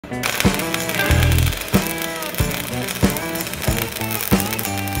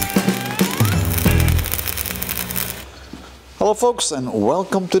Hello folks, and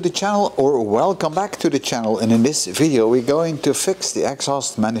welcome to the channel, or welcome back to the channel. And in this video we're going to fix the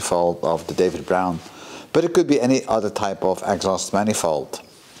exhaust manifold of the David Brown, but it could be any other type of exhaust manifold.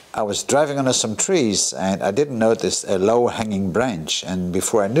 I was driving under some trees and I didn't notice a low hanging branch, and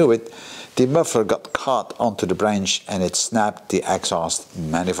before I knew it the muffler got caught onto the branch and it snapped the exhaust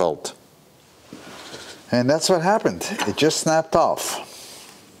manifold. And that's what happened. It just snapped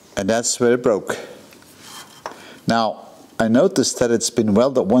off, and that's where it broke. Now I noticed that it's been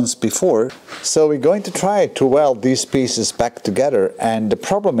welded once before, so we're going to try to weld these pieces back together. And the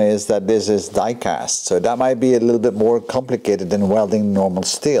problem is that this is die cast, so that might be a little bit more complicated than welding normal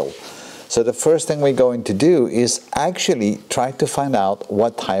steel. So the first thing we're going to do is actually try to find out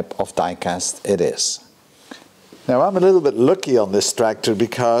what type of die cast it is. Now I'm a little bit lucky on this tractor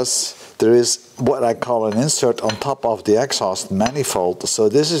because there is what I call an insert on top of the exhaust manifold. So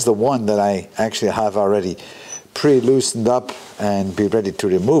this is the one that I actually have already pre-loosened up and be ready to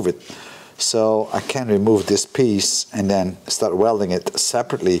remove it. So I can remove this piece and then start welding it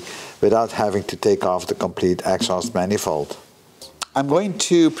separately without having to take off the complete exhaust manifold. I'm going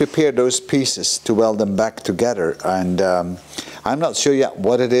to prepare those pieces to weld them back together, and I'm not sure yet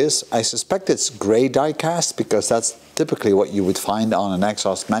what it is. I suspect it's gray die cast because that's typically what you would find on an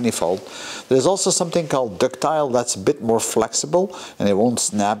exhaust manifold. There's also something called ductile that's a bit more flexible and it won't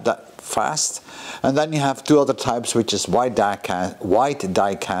snap that fast. And then you have two other types, which is white die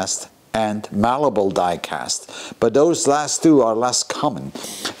cast and malleable die cast. But those last two are less common.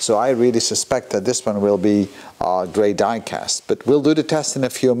 So I really suspect that this one will be gray die cast. But we'll do the test in a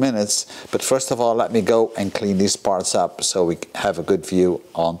few minutes. But first of all, let me go and clean these parts up so we have a good view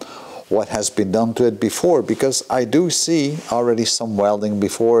on what has been done to it before, because I do see already some welding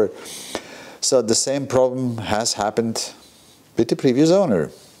before. So the same problem has happened with the previous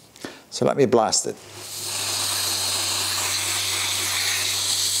owner. So let me blast it.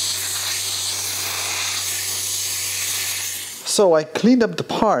 So I cleaned up the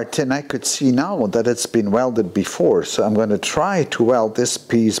part and I could see now that it's been welded before. So I'm going to try to weld this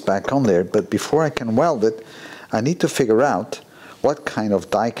piece back on there. But before I can weld it, I need to figure out what kind of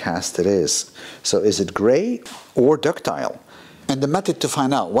die cast it is. So is it gray or ductile? And the method to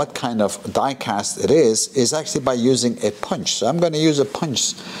find out what kind of die cast it is actually by using a punch. So I'm going to use a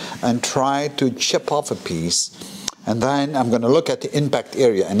punch and try to chip off a piece, and then I'm going to look at the impact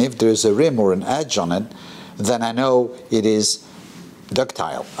area, and if there's a rim or an edge on it, then I know it is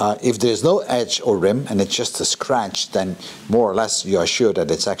ductile. If there's no edge or rim and it's just a scratch, then more or less you are sure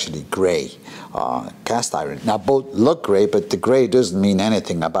that it's actually gray cast iron. Now both look gray, but the gray doesn't mean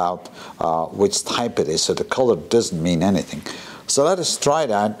anything about which type it is, so the color doesn't mean anything. So let us try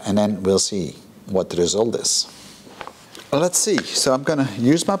that and then we'll see what the result is. Let's see. So I'm going to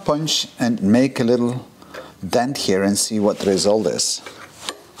use my punch and make a little dent here and see what the result is.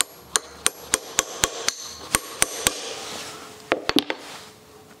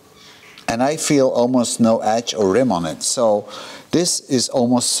 And I feel almost no edge or rim on it. So this is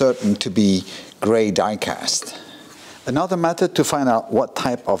almost certain to be gray die cast. Another method to find out what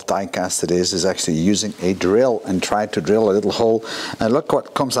type of die cast it is actually using a drill and try to drill a little hole, and look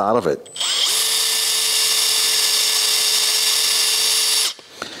what comes out of it.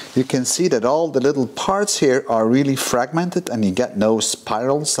 You can see that all the little parts here are really fragmented and you get no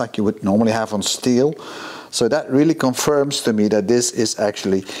spirals like you would normally have on steel. So that really confirms to me that this is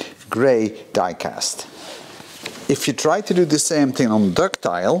actually gray die cast. If you try to do the same thing on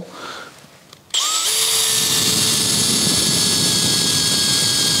ductile,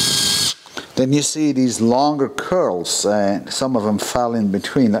 then you see these longer curls, and some of them fell in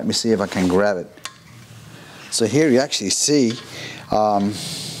between. Let me see if I can grab it. So here you actually see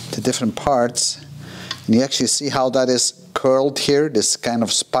the different parts, and you actually see how that is curled here, this kind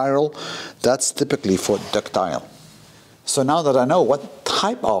of spiral. That's typically for ductile. So now that I know what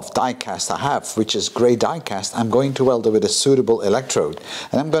type of die cast I have, which is gray die cast, I'm going to weld it with a suitable electrode.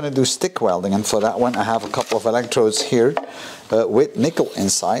 And I'm going to do stick welding, and for that one I have a couple of electrodes here with nickel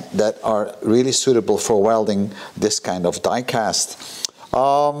inside that are really suitable for welding this kind of die cast.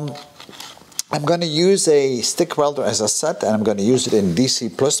 I'm going to use a stick welder, as I said, and I'm going to use it in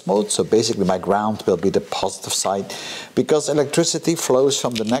DC plus mode. So basically my ground will be the positive side, because electricity flows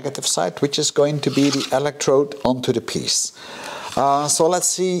from the negative side, which is going to be the electrode onto the piece. So let's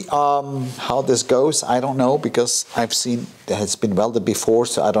see how this goes. I don't know, because I've seen that it's been welded before,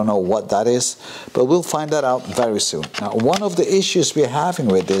 so I don't know what that is, but we'll find that out very soon. Now, one of the issues we're having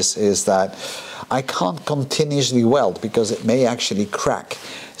with this is that I can't continuously weld because it may actually crack.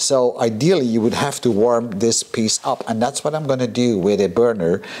 So ideally you would have to warm this piece up, and that's what I'm going to do with a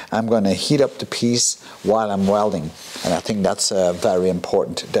burner. I'm going to heat up the piece while I'm welding, and I think that's very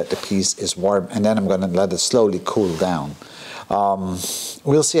important that the piece is warm, and then I'm going to let it slowly cool down.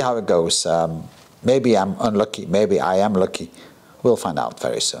 We'll see how it goes. Maybe I'm unlucky, maybe I am lucky. We'll find out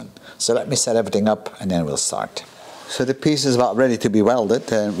very soon. So let me set everything up and then we'll start. So the piece is about ready to be welded.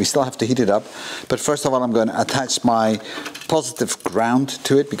 We still have to heat it up. But first of all, I'm going to attach my positive ground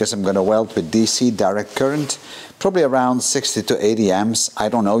to it because I'm going to weld with DC, direct current. Probably around 60 to 80 amps. I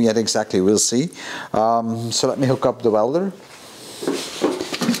don't know yet exactly, we'll see. So let me hook up the welder.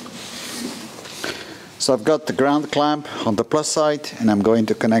 So I've got the ground clamp on the plus side, and I'm going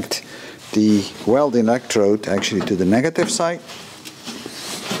to connect the welding electrode actually to the negative side.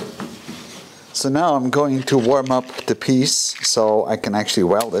 So now I'm going to warm up the piece so I can actually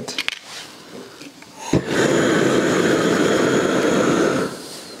weld it.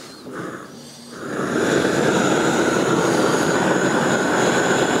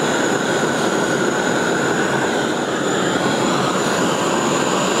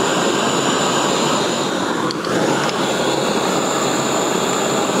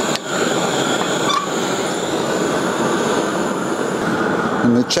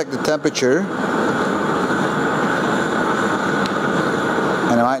 I'm going to check the temperature,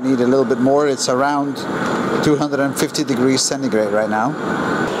 and I might need a little bit more. It's around 250 degrees centigrade right now.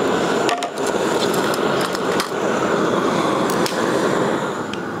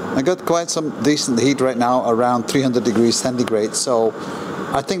 I got quite some decent heat right now, around 300 degrees centigrade, so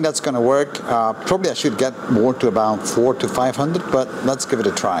I think that's going to work. Probably I should get more to about 400 to 500, but let's give it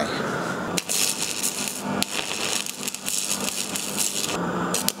a try.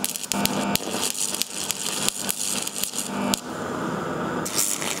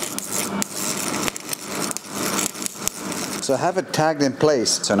 So I have it tagged in place,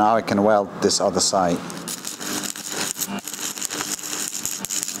 so now I can weld this other side.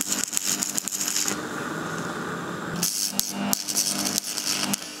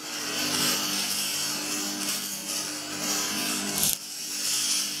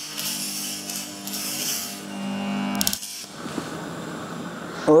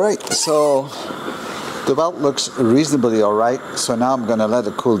 Alright, so the weld looks reasonably alright, so now I'm going to let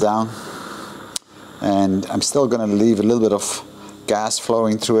it cool down. And I'm still going to leave a little bit of gas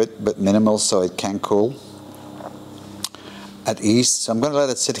flowing through it, but minimal, so it can cool at ease. So I'm going to let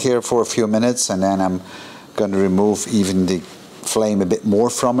it sit here for a few minutes, and then I'm going to remove even the flame a bit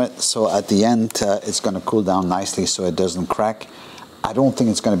more from it. So at the end, it's going to cool down nicely so it doesn't crack. I don't think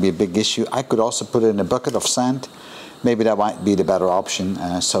it's going to be a big issue. I could also put it in a bucket of sand. Maybe that might be the better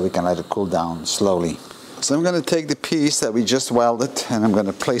option, so we can let it cool down slowly. So I'm going to take the piece that we just welded, and I'm going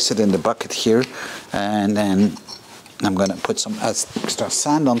to place it in the bucket here, and then I'm going to put some extra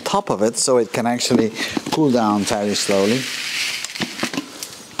sand on top of it so it can actually cool down very slowly.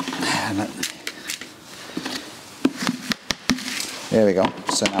 There we go.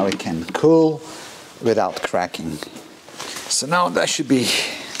 So now it can cool without cracking. So now that should be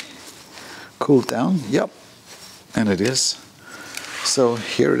cooled down. Yep, and it is. So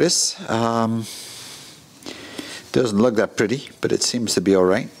here it is. Doesn't look that pretty, but it seems to be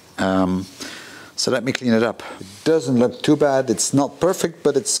alright. So let me clean it up. It doesn't look too bad. It's not perfect,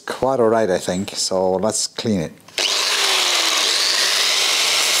 but it's quite alright, I think. So let's clean it.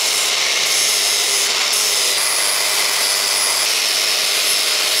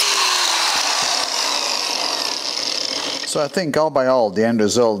 So I think all by all, the end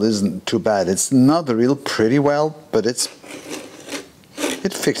result isn't too bad. It's not a real pretty weld, but it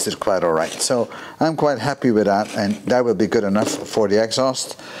fixed it quite alright. So I'm quite happy with that, and that will be good enough for the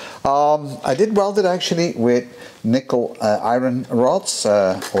exhaust. I did weld it actually with nickel iron rods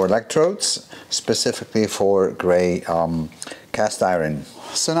or electrodes, specifically for grey cast iron.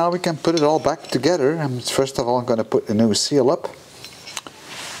 So now we can put it all back together. And first of all, I'm going to put a new seal up,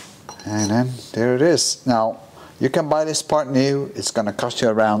 and then there it is. Now you can buy this part new. It's going to cost you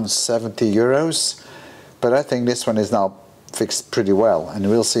around 70 euros, but I think this one is now fixed pretty well, and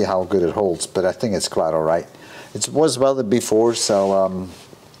we'll see how good it holds, but I think it's quite alright. It was welded before, so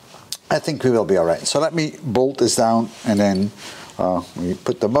I think we will be alright. So let me bolt this down, and then we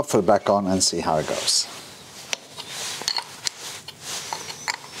put the muffler back on and see how it goes.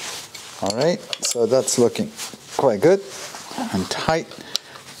 Alright, so that's looking quite good and tight.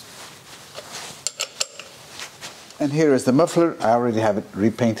 And here is the muffler. I already have it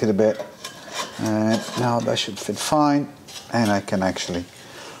repainted a bit, and now that should fit fine. And I can actually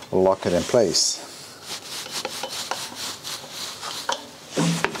lock it in place.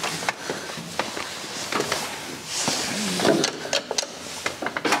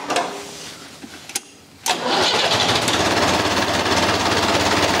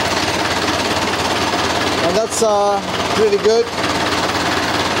 pretty good.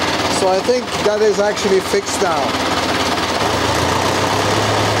 So I think that is actually fixed now.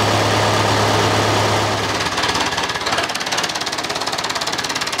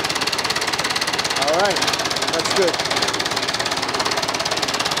 All right, that's good.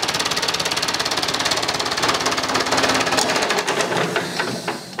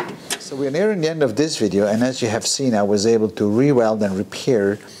 So we're nearing the end of this video, and as you have seen, I was able to re-weld and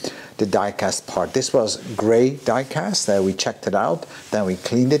repair the die-cast part. This was gray die-cast. We checked it out, then we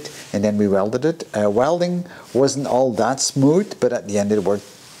cleaned it, and then we welded it. Welding wasn't all that smooth, but at the end it worked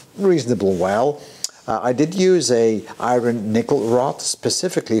reasonably well. I did use a iron nickel rod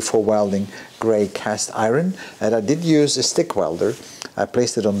specifically for welding gray cast iron, and I did use a stick welder. I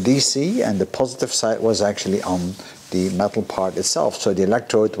placed it on DC, and the positive side was actually on the metal part itself, so the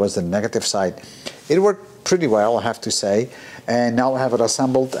electrode was the negative side. It worked pretty well, I have to say, and now I have it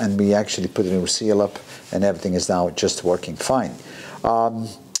assembled, and we actually put a new seal up, and everything is now just working fine.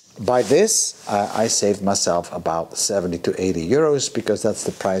 By this, I saved myself about 70 to 80 euros, because that's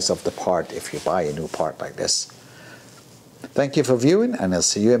the price of the part if you buy a new part like this. Thank you for viewing, and I'll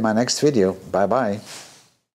see you in my next video. Bye bye.